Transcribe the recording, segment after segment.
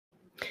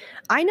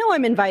I know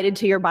I'm invited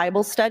to your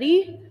Bible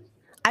study.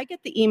 I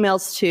get the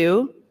emails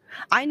too.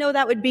 I know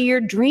that would be your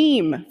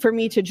dream for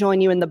me to join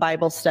you in the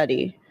Bible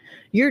study.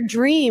 Your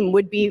dream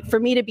would be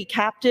for me to be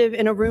captive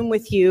in a room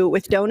with you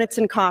with donuts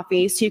and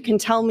coffee so you can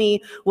tell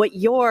me what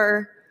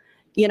your,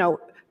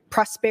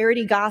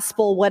 prosperity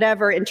gospel,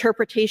 whatever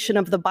interpretation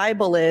of the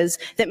Bible is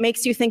that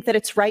makes you think that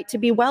it's right to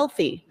be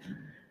wealthy,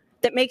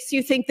 that makes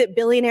you think that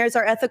billionaires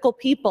are ethical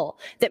people,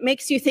 that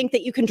makes you think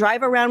that you can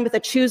drive around with a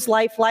Choose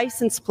Life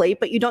license plate,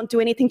 but you don't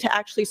do anything to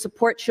actually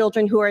support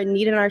children who are in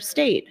need in our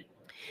state.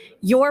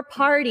 Your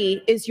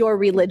party is your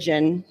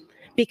religion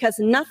because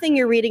nothing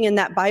you're reading in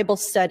that Bible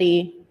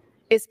study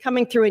is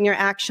coming through in your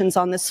actions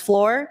on this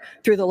floor,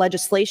 through the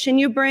legislation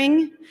you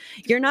bring.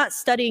 You're not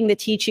studying the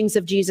teachings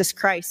of Jesus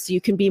Christ so you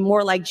can be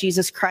more like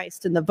Jesus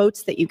Christ in the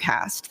votes that you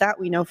cast.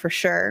 That we know for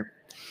sure.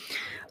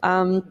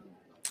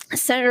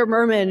 Senator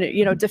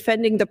Murman,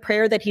 defending the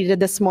prayer that he did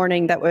this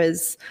morning that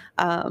was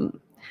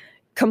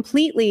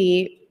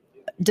completely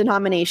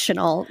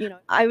denominational.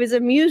 I was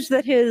amused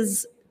that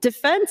his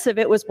defense of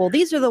it was, well,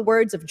 these are the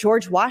words of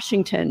George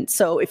Washington.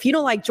 So if you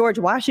don't like George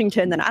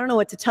Washington, then I don't know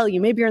what to tell you.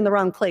 Maybe you're in the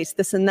wrong place,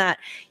 this and that.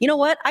 You know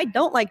what? I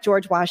don't like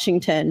George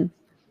Washington.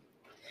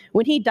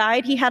 When he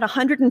died, he had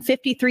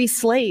 153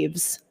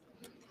 slaves.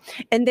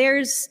 And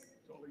there's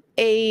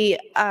a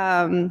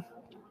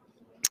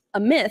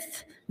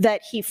myth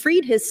that he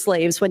freed his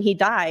slaves when he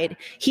died.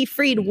 He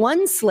freed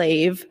one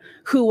slave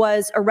who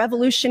was a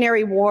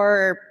Revolutionary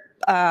War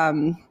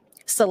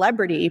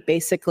celebrity,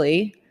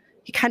 basically.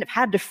 He kind of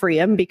had to free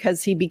him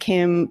because he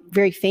became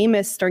very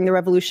famous during the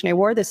Revolutionary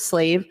War, this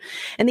slave.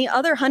 And the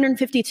other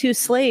 152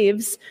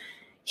 slaves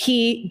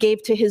he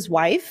gave to his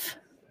wife,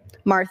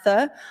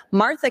 Martha.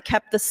 Martha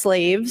kept the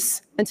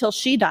slaves until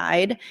she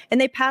died,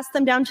 and they passed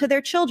them down to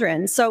their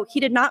children. So he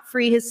did not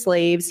free his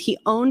slaves. He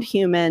owned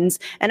humans.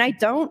 And I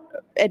don't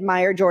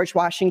admire George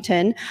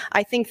Washington.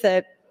 I think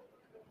that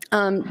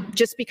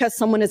just because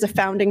someone is a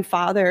founding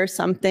father or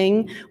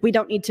something, we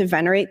don't need to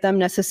venerate them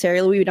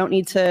necessarily. We don't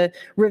need to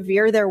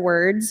revere their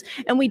words,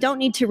 and we don't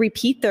need to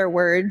repeat their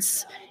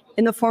words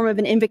in the form of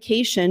an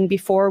invocation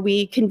before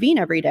we convene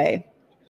every day.